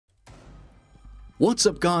What's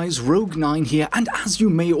up guys, Rogue9 here, and as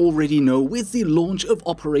you may already know, with the launch of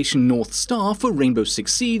Operation North Star for Rainbow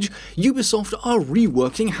Six Siege, Ubisoft are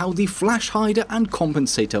reworking how the Flash Hider and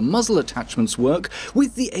Compensator muzzle attachments work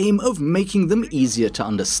with the aim of making them easier to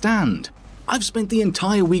understand. I've spent the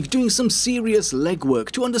entire week doing some serious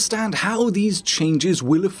legwork to understand how these changes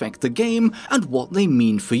will affect the game and what they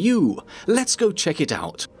mean for you. Let's go check it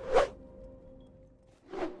out.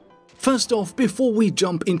 First off, before we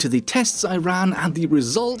jump into the tests I ran and the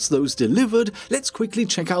results those delivered, let's quickly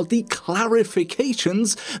check out the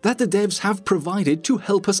clarifications that the devs have provided to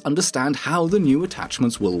help us understand how the new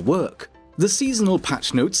attachments will work. The seasonal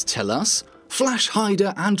patch notes tell us, Flash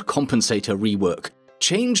Hider and Compensator rework.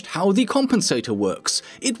 Changed how the compensator works.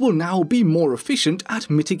 It will now be more efficient at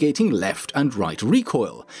mitigating left and right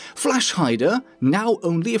recoil. Flash Hider now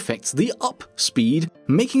only affects the up speed,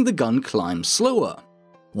 making the gun climb slower.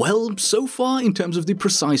 Well, so far in terms of the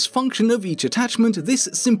precise function of each attachment, this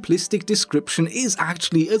simplistic description is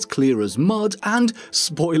actually as clear as mud, and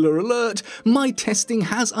spoiler alert, my testing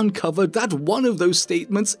has uncovered that one of those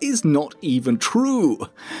statements is not even true.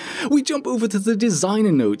 We jump over to the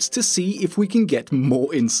designer notes to see if we can get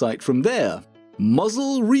more insight from there.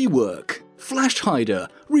 Muzzle rework. Flash Hider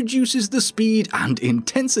reduces the speed and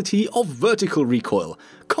intensity of vertical recoil.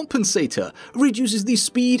 Compensator reduces the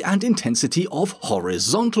speed and intensity of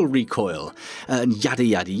horizontal recoil. And yada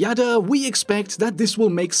yada yada, we expect that this will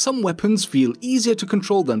make some weapons feel easier to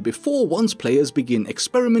control than before once players begin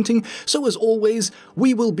experimenting, so as always,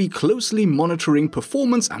 we will be closely monitoring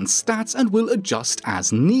performance and stats and will adjust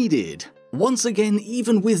as needed. Once again,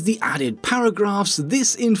 even with the added paragraphs,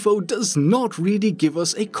 this info does not really give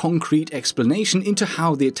us a concrete explanation into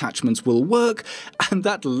how the attachments will work, and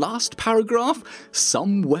that last paragraph,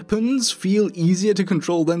 some weapons feel easier to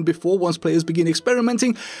control than before once players begin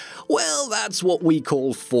experimenting, well, that's what we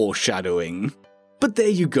call foreshadowing. But there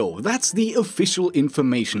you go, that's the official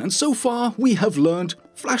information, and so far we have learned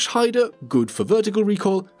Flash Hider, good for vertical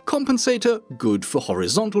recoil, Compensator, good for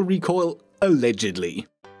horizontal recoil, allegedly.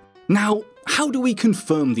 Now, how do we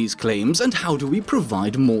confirm these claims and how do we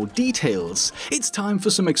provide more details? It's time for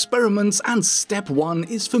some experiments, and step one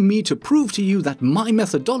is for me to prove to you that my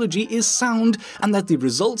methodology is sound and that the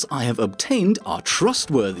results I have obtained are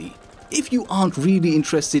trustworthy. If you aren't really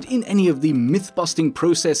interested in any of the myth-busting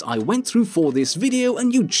process I went through for this video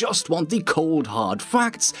and you just want the cold hard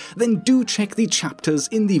facts, then do check the chapters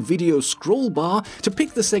in the video scroll bar to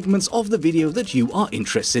pick the segments of the video that you are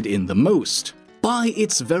interested in the most. By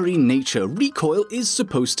its very nature, recoil is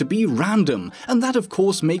supposed to be random, and that of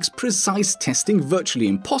course makes precise testing virtually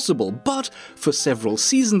impossible, but for several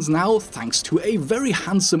seasons now, thanks to a very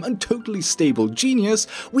handsome and totally stable genius,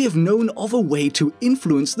 we have known of a way to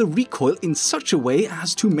influence the recoil in such a way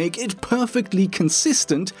as to make it perfectly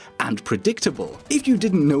consistent and predictable. If you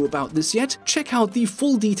didn't know about this yet, check out the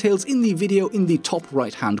full details in the video in the top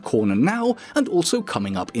right hand corner now, and also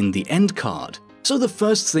coming up in the end card. So the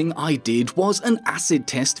first thing I did was an acid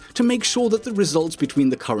test to make sure that the results between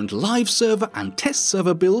the current live server and test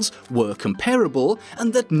server builds were comparable,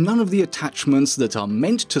 and that none of the attachments that are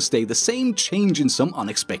meant to stay the same change in some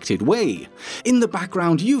unexpected way. In the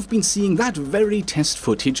background, you've been seeing that very test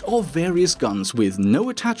footage of various guns with no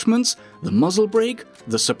attachments, the muzzle brake,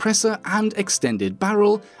 the suppressor and extended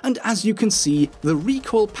barrel, and as you can see, the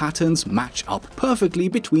recoil patterns match up perfectly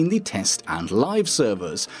between the test and live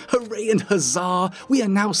servers. Hooray and huzzah! We are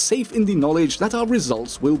now safe in the knowledge that our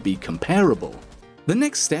results will be comparable. The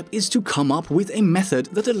next step is to come up with a method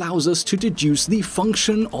that allows us to deduce the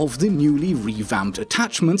function of the newly revamped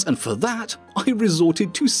attachments, and for that, I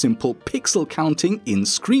resorted to simple pixel counting in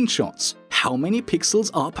screenshots. How many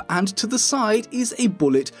pixels up and to the side is a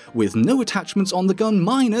bullet with no attachments on the gun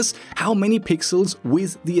minus how many pixels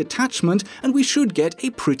with the attachment, and we should get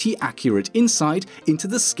a pretty accurate insight into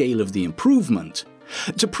the scale of the improvement.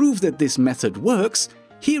 To prove that this method works,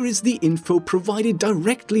 here is the info provided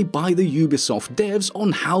directly by the Ubisoft devs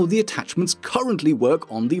on how the attachments currently work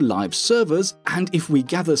on the live servers, and if we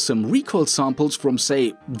gather some recoil samples from,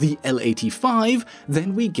 say, the L85,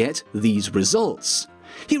 then we get these results.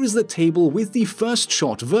 Here is the table with the first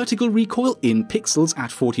shot vertical recoil in pixels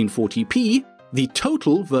at 1440p, the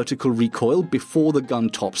total vertical recoil before the gun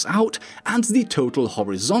tops out, and the total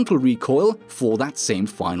horizontal recoil for that same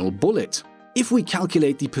final bullet. If we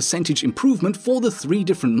calculate the percentage improvement for the three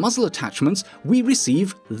different muzzle attachments, we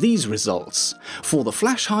receive these results. For the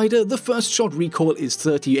Flash Hider, the first shot recoil is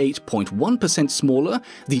 38.1% smaller,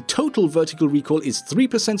 the total vertical recoil is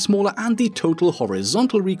 3% smaller, and the total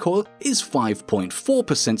horizontal recoil is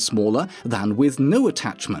 5.4% smaller than with no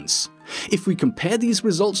attachments. If we compare these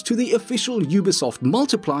results to the official Ubisoft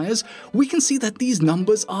multipliers, we can see that these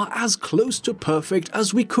numbers are as close to perfect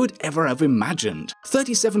as we could ever have imagined.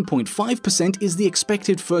 37.5% is the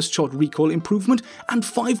expected first shot recoil improvement, and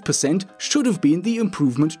 5% should have been the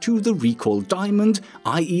improvement to the recoil diamond,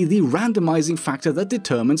 i.e. the randomizing factor that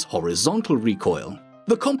determines horizontal recoil.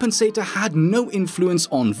 The compensator had no influence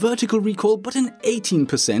on vertical recoil but an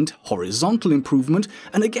 18% horizontal improvement,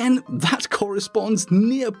 and again, that corresponds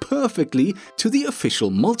near perfectly to the official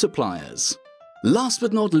multipliers. Last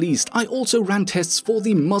but not least, I also ran tests for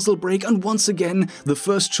the muzzle brake, and once again, the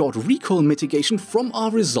first shot recoil mitigation from our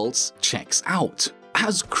results checks out.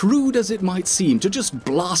 As crude as it might seem to just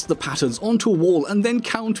blast the patterns onto a wall and then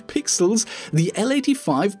count pixels, the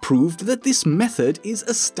L85 proved that this method is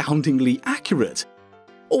astoundingly accurate.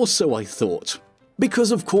 Or so I thought.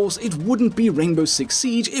 Because of course it wouldn't be Rainbow Six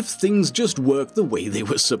Siege if things just worked the way they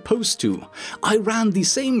were supposed to. I ran the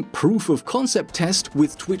same proof of concept test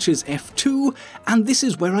with Twitch's F2, and this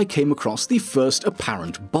is where I came across the first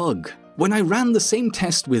apparent bug. When I ran the same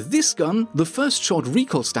test with this gun, the first shot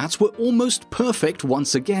recoil stats were almost perfect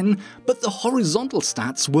once again, but the horizontal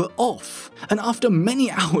stats were off. And after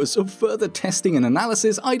many hours of further testing and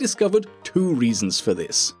analysis, I discovered two reasons for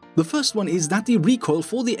this. The first one is that the recoil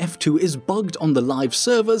for the F2 is bugged on the live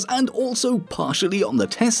servers and also partially on the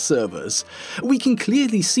test servers. We can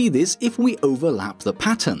clearly see this if we overlap the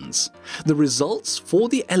patterns. The results for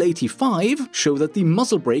the L85 show that the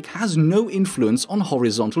muzzle brake has no influence on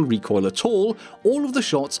horizontal recoil at all of the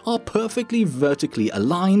shots are perfectly vertically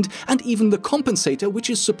aligned, and even the compensator, which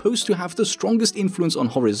is supposed to have the strongest influence on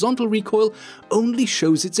horizontal recoil, only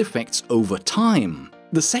shows its effects over time.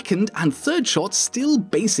 The second and third shots still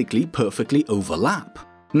basically perfectly overlap.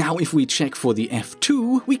 Now if we check for the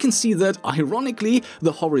F2, we can see that, ironically,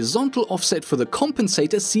 the horizontal offset for the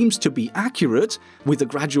compensator seems to be accurate, with a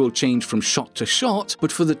gradual change from shot to shot,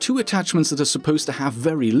 but for the two attachments that are supposed to have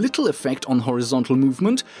very little effect on horizontal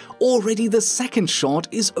movement, already the second shot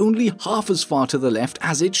is only half as far to the left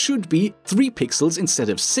as it should be, 3 pixels instead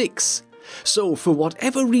of 6. So for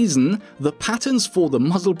whatever reason, the patterns for the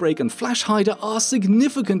muzzle brake and flash hider are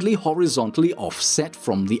significantly horizontally offset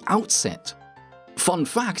from the outset. Fun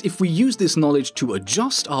fact, if we use this knowledge to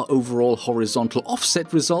adjust our overall horizontal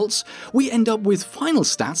offset results, we end up with final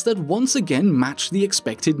stats that once again match the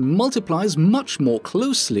expected multipliers much more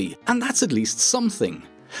closely, and that's at least something.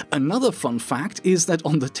 Another fun fact is that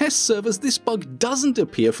on the test servers this bug doesn't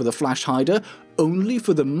appear for the flash hider, only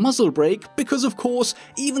for the muzzle brake, because of course,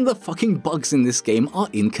 even the fucking bugs in this game are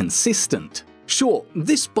inconsistent. Sure,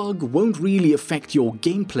 this bug won't really affect your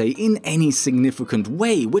gameplay in any significant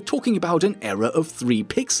way, we're talking about an error of 3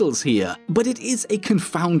 pixels here, but it is a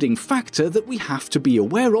confounding factor that we have to be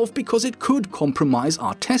aware of because it could compromise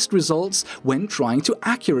our test results when trying to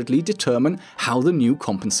accurately determine how the new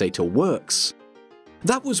compensator works.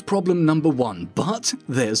 That was problem number 1, but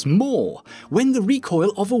there's more. When the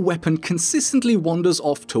recoil of a weapon consistently wanders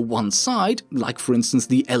off to one side, like for instance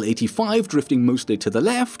the L85 drifting mostly to the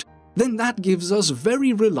left, then that gives us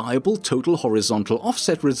very reliable total horizontal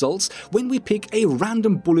offset results when we pick a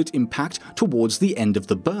random bullet impact towards the end of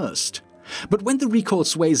the burst. But when the recoil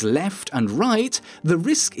sways left and right, the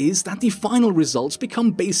risk is that the final results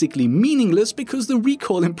become basically meaningless because the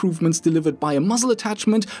recoil improvements delivered by a muzzle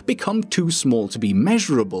attachment become too small to be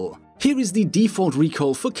measurable. Here is the default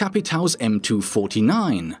recoil for Capitão's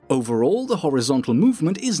M249. Overall, the horizontal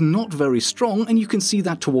movement is not very strong, and you can see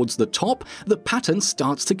that towards the top, the pattern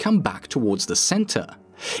starts to come back towards the center.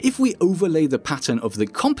 If we overlay the pattern of the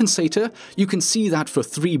compensator, you can see that for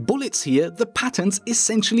 3 bullets here, the patterns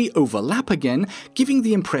essentially overlap again, giving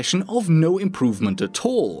the impression of no improvement at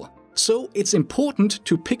all. So it's important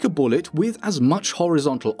to pick a bullet with as much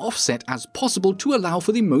horizontal offset as possible to allow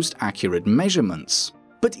for the most accurate measurements.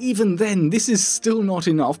 But even then, this is still not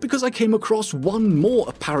enough because I came across one more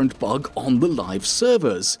apparent bug on the live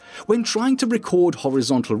servers. When trying to record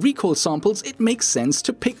horizontal recoil samples, it makes sense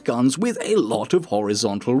to pick guns with a lot of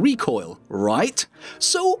horizontal recoil, right?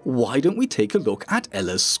 So why don't we take a look at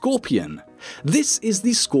Ella's Scorpion? This is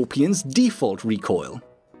the Scorpion's default recoil.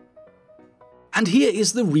 And here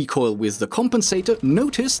is the recoil with the compensator.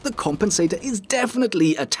 Notice the compensator is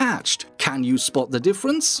definitely attached. Can you spot the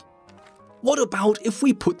difference? What about if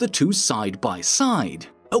we put the two side by side?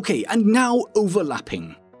 Okay, and now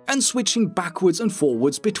overlapping, and switching backwards and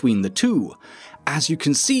forwards between the two. As you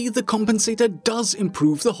can see, the compensator does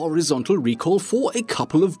improve the horizontal recoil for a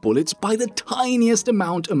couple of bullets by the tiniest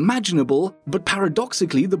amount imaginable, but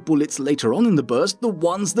paradoxically the bullets later on in the burst, the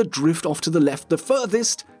ones that drift off to the left the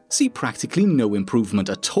furthest, see practically no improvement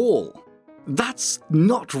at all. That's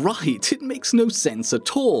not right, it makes no sense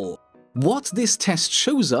at all. What this test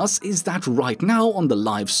shows us is that right now on the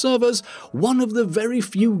live servers, one of the very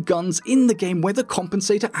few guns in the game where the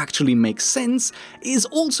compensator actually makes sense is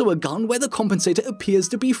also a gun where the compensator appears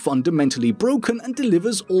to be fundamentally broken and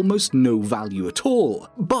delivers almost no value at all.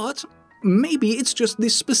 But maybe it's just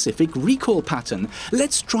this specific recoil pattern.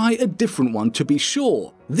 Let's try a different one to be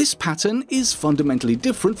sure. This pattern is fundamentally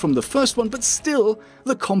different from the first one, but still,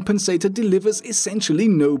 the compensator delivers essentially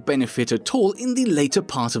no benefit at all in the later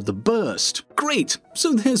part of the burst. Great,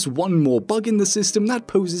 so there's one more bug in the system that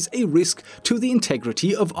poses a risk to the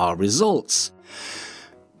integrity of our results.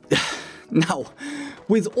 Now,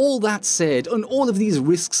 with all that said, and all of these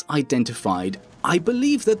risks identified, I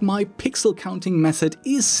believe that my pixel counting method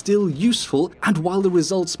is still useful, and while the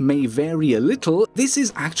results may vary a little, this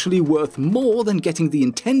is actually worth more than getting the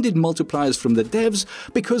intended multipliers from the devs,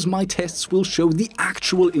 because my tests will show the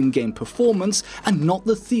actual in-game performance and not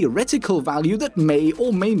the theoretical value that may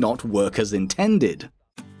or may not work as intended.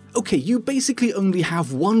 Okay, you basically only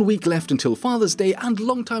have 1 week left until Father's Day, and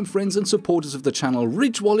longtime friends and supporters of the channel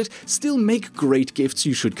Ridge Wallet still make great gifts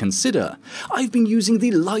you should consider. I've been using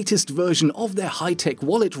the lightest version of their high-tech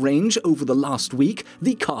wallet range over the last week,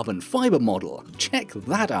 the carbon fiber model. Check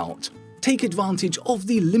that out. Take advantage of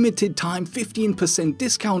the limited time 15%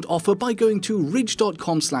 discount offer by going to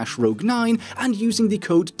ridge.com/rogue9 and using the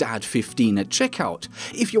code DAD15 at checkout.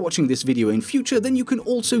 If you're watching this video in future, then you can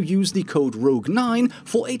also use the code rogue9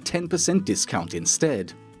 for a 10% discount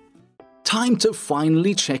instead. Time to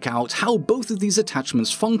finally check out how both of these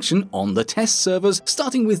attachments function on the test servers,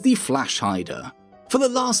 starting with the Flash Hider. For the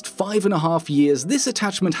last 5.5 years, this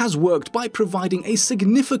attachment has worked by providing a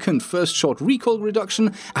significant first-shot recoil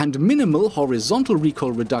reduction and minimal horizontal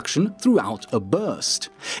recoil reduction throughout a burst.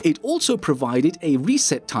 It also provided a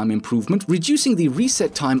reset time improvement, reducing the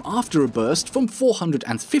reset time after a burst from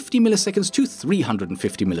 450 milliseconds to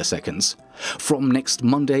 350 milliseconds. From next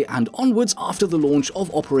Monday and onwards, after the launch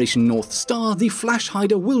of Operation North Star, the Flash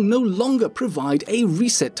Hider will no longer provide a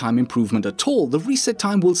reset time improvement at all. The reset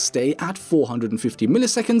time will stay at 450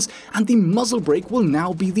 milliseconds, and the muzzle brake will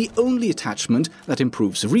now be the only attachment that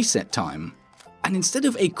improves reset time. And instead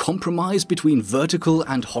of a compromise between vertical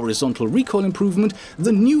and horizontal recoil improvement,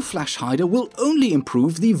 the new Flash Hider will only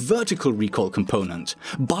improve the vertical recoil component.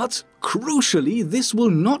 But crucially, this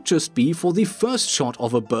will not just be for the first shot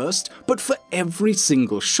of a burst, but for every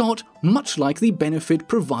single shot, much like the benefit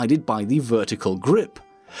provided by the vertical grip.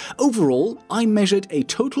 Overall, I measured a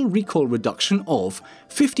total recoil reduction of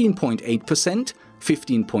 15.8%,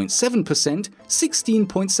 15.7%,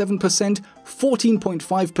 16.7%,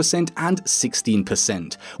 14.5% and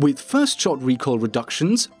 16%, with first-shot recoil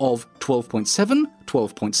reductions of 12.7%,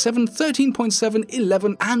 12.7%, 13.7%,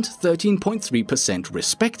 11% and 13.3%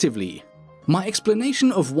 respectively. My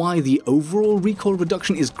explanation of why the overall recoil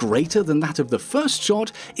reduction is greater than that of the first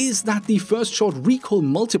shot is that the first shot recoil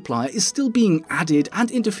multiplier is still being added and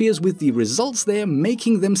interferes with the results there,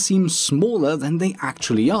 making them seem smaller than they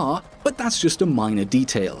actually are, but that's just a minor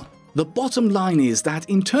detail. The bottom line is that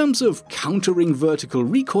in terms of countering vertical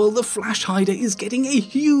recoil, the Flash Hider is getting a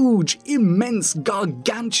huge, immense,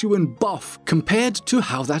 gargantuan buff compared to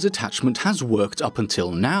how that attachment has worked up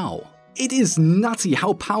until now. It is nutty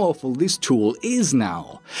how powerful this tool is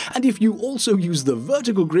now. And if you also use the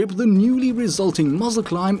vertical grip, the newly resulting muzzle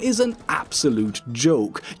climb is an absolute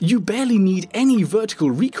joke. You barely need any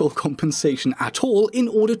vertical recoil compensation at all in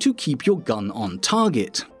order to keep your gun on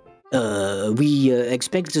target. We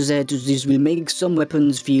expect that this will make some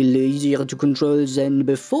weapons feel easier to control than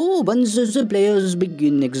before once the players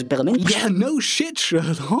begin experimenting. Yeah, no shit,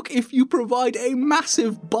 Sherlock. If you provide a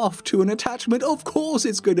massive buff to an attachment, of course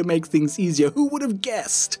it's going to make things easier. Who would have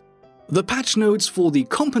guessed? The patch notes for the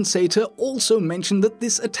Compensator also mention that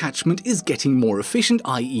this attachment is getting more efficient,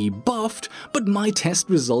 i.e. buffed, but my test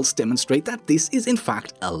results demonstrate that this is in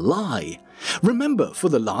fact a lie. Remember, for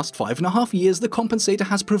the last 5.5 years, the Compensator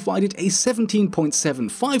has provided a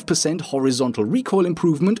 17.75% horizontal recoil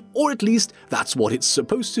improvement, or at least that's what it's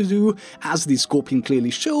supposed to do. As the Scorpion clearly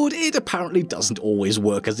showed, it apparently doesn't always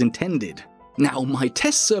work as intended. Now, my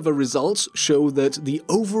test server results show that the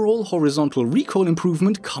overall horizontal recoil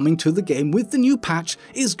improvement coming to the game with the new patch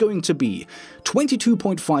is going to be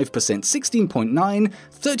 22.5%, 16.9%,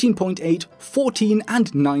 13.8%, 14%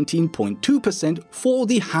 and 19.2% for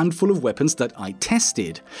the handful of weapons that I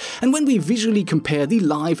tested. And when we visually compare the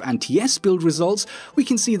live and TS build results, we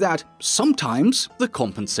can see that sometimes the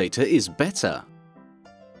Compensator is better.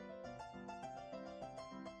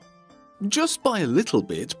 Just by a little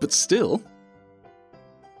bit, but still.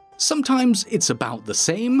 Sometimes it's about the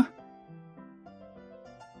same.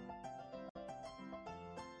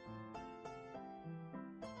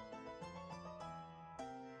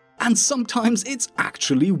 and sometimes it's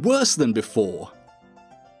actually worse than before.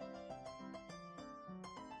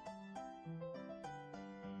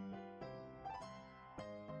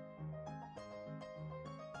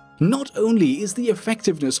 Not only is the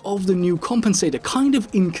effectiveness of the new Compensator kind of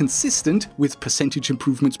inconsistent, with percentage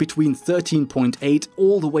improvements between 13.8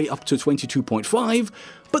 all the way up to 22.5,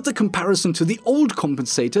 but the comparison to the old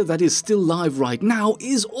Compensator that is still live right now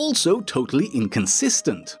is also totally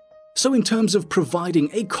inconsistent. So in terms of providing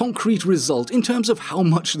a concrete result, in terms of how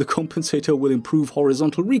much the Compensator will improve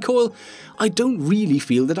horizontal recoil, I don't really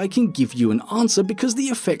feel that I can give you an answer because the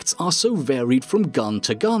effects are so varied from gun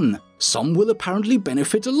to gun. Some will apparently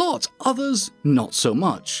benefit a lot, others not so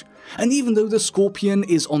much. And even though the Scorpion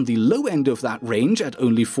is on the low end of that range at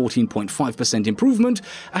only 14.5% improvement,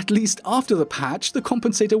 at least after the patch, the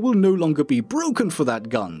Compensator will no longer be broken for that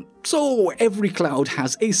gun. So every cloud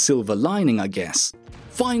has a silver lining, I guess.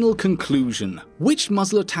 Final conclusion. Which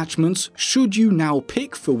muzzle attachments should you now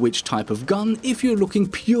pick for which type of gun if you're looking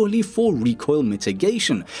purely for recoil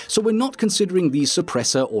mitigation? So we're not considering the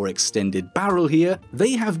suppressor or extended barrel here.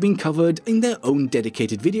 They have been covered in their own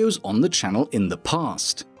dedicated videos on the channel in the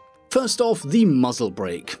past. First off, the muzzle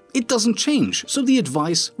brake. It doesn't change, so the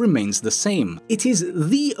advice remains the same. It is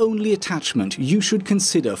the only attachment you should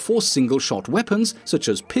consider for single-shot weapons such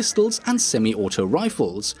as pistols and semi-auto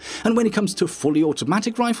rifles. And when it comes to fully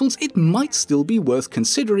automatic rifles, it might still be worth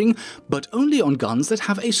considering, but only on guns that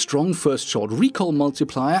have a strong first-shot recoil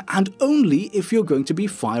multiplier and only if you're going to be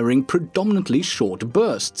firing predominantly short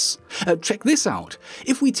bursts. Check this out.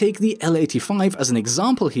 If we take the L85 as an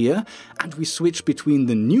example here, and we switch between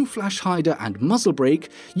the new Flash Hider and muzzle brake,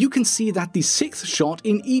 you can see that the 6th shot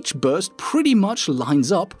in each burst pretty much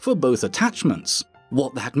lines up for both attachments.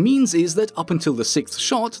 What that means is that up until the 6th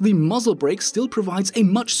shot, the muzzle brake still provides a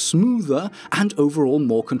much smoother and overall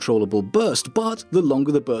more controllable burst, but the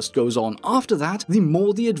longer the burst goes on after that, the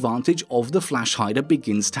more the advantage of the Flash Hider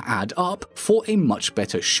begins to add up for a much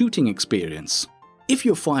better shooting experience. If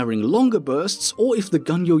you're firing longer bursts, or if the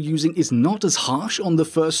gun you're using is not as harsh on the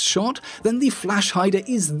first shot, then the Flash Hider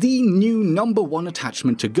is the new #1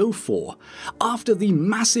 attachment to go for. After the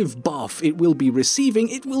massive buff it will be receiving,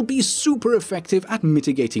 it will be super effective at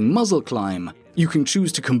mitigating muzzle climb. You can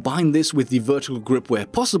choose to combine this with the vertical grip where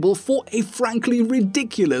possible for a frankly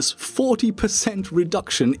ridiculous 40%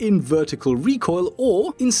 reduction in vertical recoil,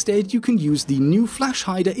 or instead you can use the new Flash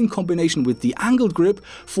Hider in combination with the angled grip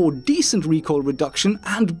for decent recoil reduction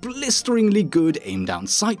and blisteringly good aim down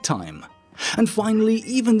sight time. And finally,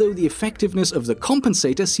 even though the effectiveness of the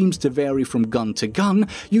Compensator seems to vary from gun to gun,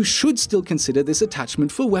 you should still consider this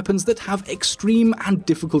attachment for weapons that have extreme and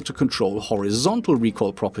difficult to control horizontal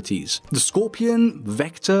recoil properties. The Scorpion,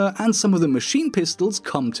 Vector, and some of the machine pistols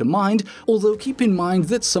come to mind, although keep in mind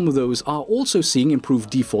that some of those are also seeing improved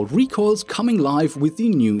default recoils coming live with the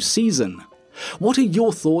new season. What are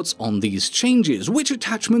your thoughts on these changes? Which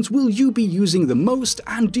attachments will you be using the most,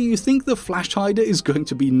 and do you think the Flash Hider is going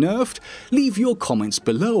to be nerfed? Leave your comments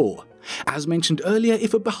below. As mentioned earlier,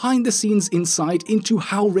 if a behind-the-scenes insight into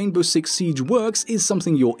how Rainbow Six Siege works is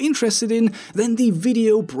something you're interested in, then the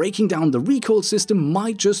video breaking down the recoil system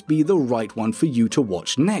might just be the right one for you to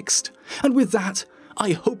watch next. And with that,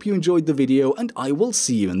 I hope you enjoyed the video, and I will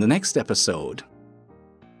see you in the next episode.